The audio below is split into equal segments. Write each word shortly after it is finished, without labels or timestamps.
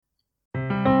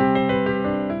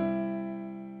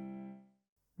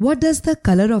What does the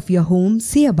color of your home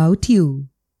say about you?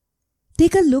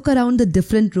 Take a look around the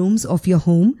different rooms of your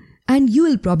home and you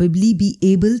will probably be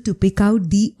able to pick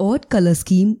out the odd color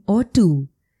scheme or two.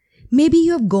 Maybe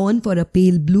you have gone for a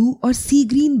pale blue or sea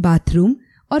green bathroom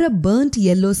or a burnt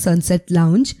yellow sunset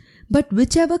lounge, but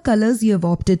whichever colors you have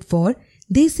opted for,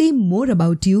 they say more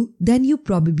about you than you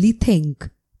probably think.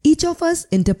 Each of us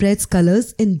interprets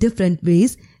colors in different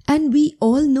ways, and we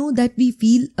all know that we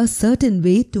feel a certain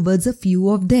way towards a few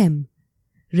of them.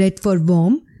 Red for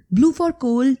warm, blue for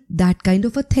cold, that kind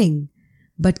of a thing.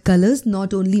 But colors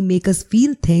not only make us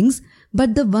feel things,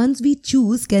 but the ones we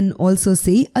choose can also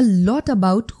say a lot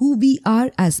about who we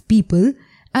are as people,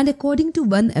 and according to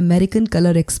one American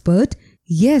color expert,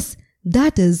 yes,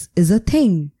 that is a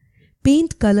thing.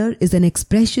 Paint color is an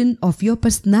expression of your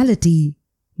personality.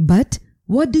 But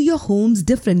what do your home's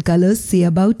different colors say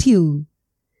about you?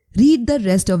 Read the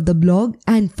rest of the blog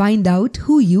and find out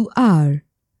who you are.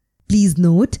 Please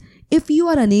note, if you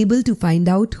are unable to find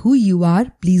out who you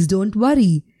are, please don't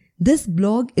worry. This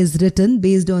blog is written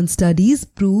based on studies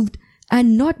proved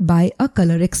and not by a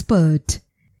color expert.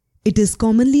 It is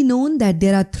commonly known that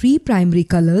there are 3 primary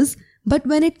colors, but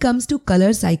when it comes to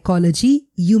color psychology,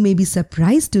 you may be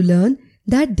surprised to learn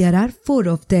that there are 4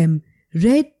 of them: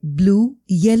 red, blue,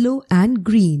 yellow and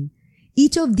green.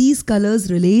 Each of these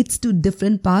colors relates to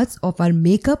different parts of our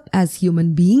makeup as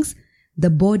human beings, the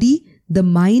body, the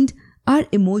mind, our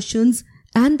emotions,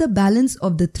 and the balance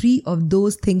of the 3 of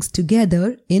those things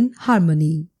together in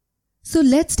harmony. So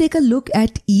let's take a look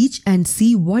at each and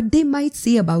see what they might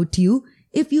say about you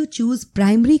if you choose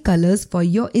primary colors for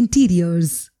your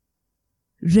interiors.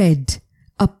 Red,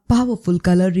 a powerful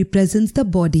color, represents the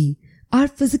body, our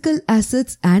physical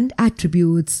assets and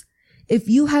attributes. If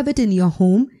you have it in your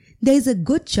home, there is a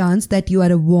good chance that you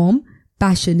are a warm,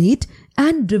 passionate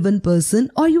and driven person,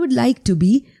 or you would like to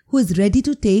be, who is ready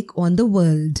to take on the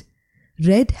world.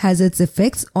 Red has its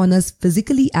effects on us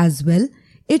physically as well.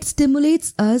 It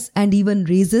stimulates us and even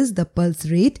raises the pulse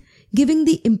rate, giving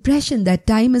the impression that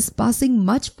time is passing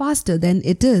much faster than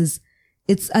it is.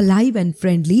 It's alive and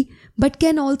friendly, but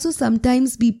can also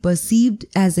sometimes be perceived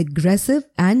as aggressive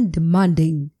and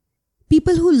demanding.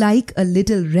 People who like a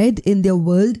little red in their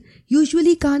world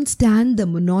usually can't stand the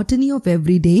monotony of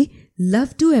every day,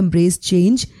 love to embrace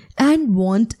change, and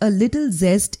want a little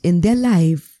zest in their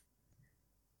life.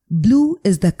 Blue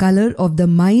is the color of the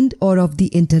mind or of the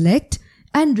intellect,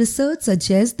 and research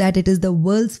suggests that it is the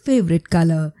world's favorite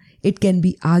color. It can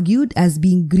be argued as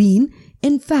being green.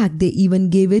 In fact, they even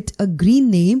gave it a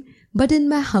green name, but in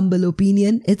my humble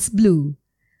opinion, it's blue.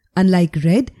 Unlike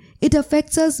red, it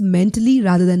affects us mentally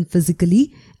rather than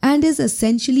physically and is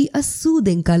essentially a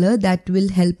soothing color that will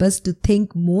help us to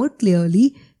think more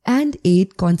clearly and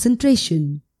aid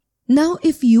concentration. Now,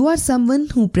 if you are someone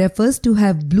who prefers to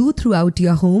have blue throughout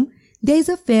your home, there is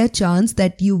a fair chance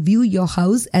that you view your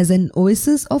house as an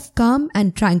oasis of calm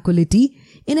and tranquility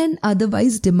in an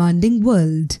otherwise demanding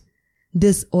world.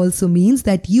 This also means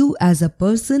that you as a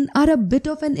person are a bit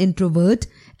of an introvert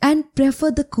and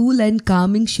prefer the cool and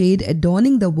calming shade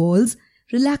adorning the walls,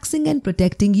 relaxing and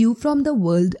protecting you from the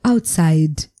world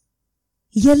outside.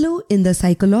 Yellow, in the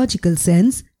psychological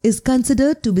sense, is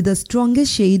considered to be the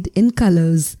strongest shade in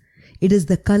colors. It is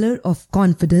the color of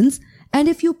confidence, and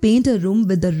if you paint a room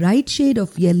with the right shade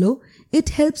of yellow, it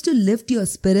helps to lift your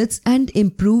spirits and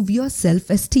improve your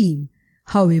self-esteem.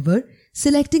 However,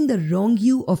 selecting the wrong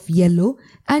hue of yellow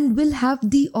and will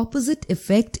have the opposite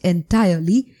effect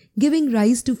entirely, giving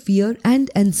rise to fear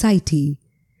and anxiety.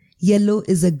 Yellow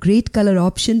is a great color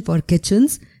option for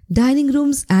kitchens, dining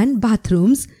rooms and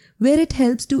bathrooms, where it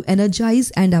helps to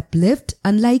energize and uplift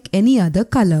unlike any other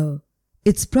color.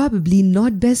 It's probably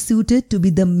not best suited to be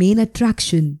the main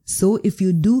attraction, so if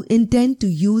you do intend to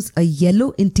use a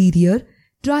yellow interior,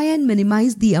 try and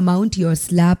minimize the amount you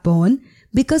slap on,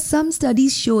 because some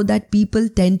studies show that people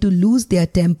tend to lose their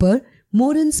temper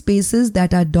more in spaces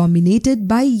that are dominated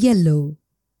by yellow.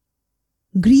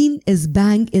 Green is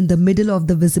bang in the middle of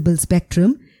the visible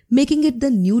spectrum, making it the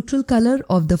neutral color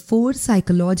of the 4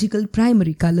 psychological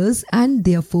primary colors and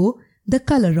therefore the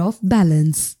color of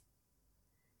balance.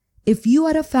 If you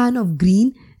are a fan of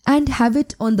green and have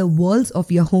it on the walls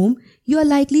of your home, you are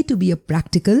likely to be a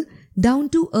practical,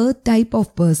 down-to-earth type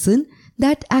of person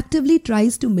that actively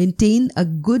tries to maintain a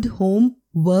good home,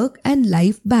 work and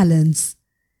life balance.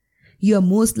 You are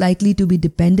most likely to be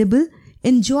dependable,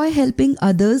 enjoy helping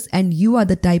others, and you are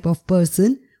the type of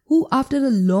person who, after a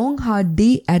long hard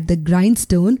day at the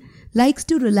grindstone, likes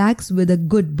to relax with a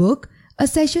good book, a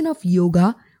session of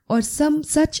yoga or some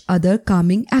such other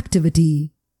calming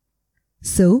activity.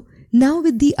 So, Now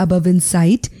with the above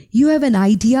insight, you have an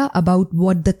idea about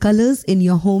what the colors in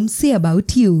your home say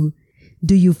about you.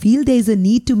 Do you feel there is a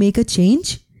need to make a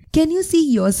change? Can you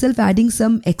see yourself adding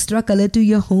some extra color to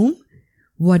your home?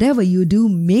 Whatever you do,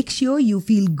 make sure you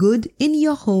feel good in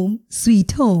your home,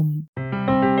 sweet home.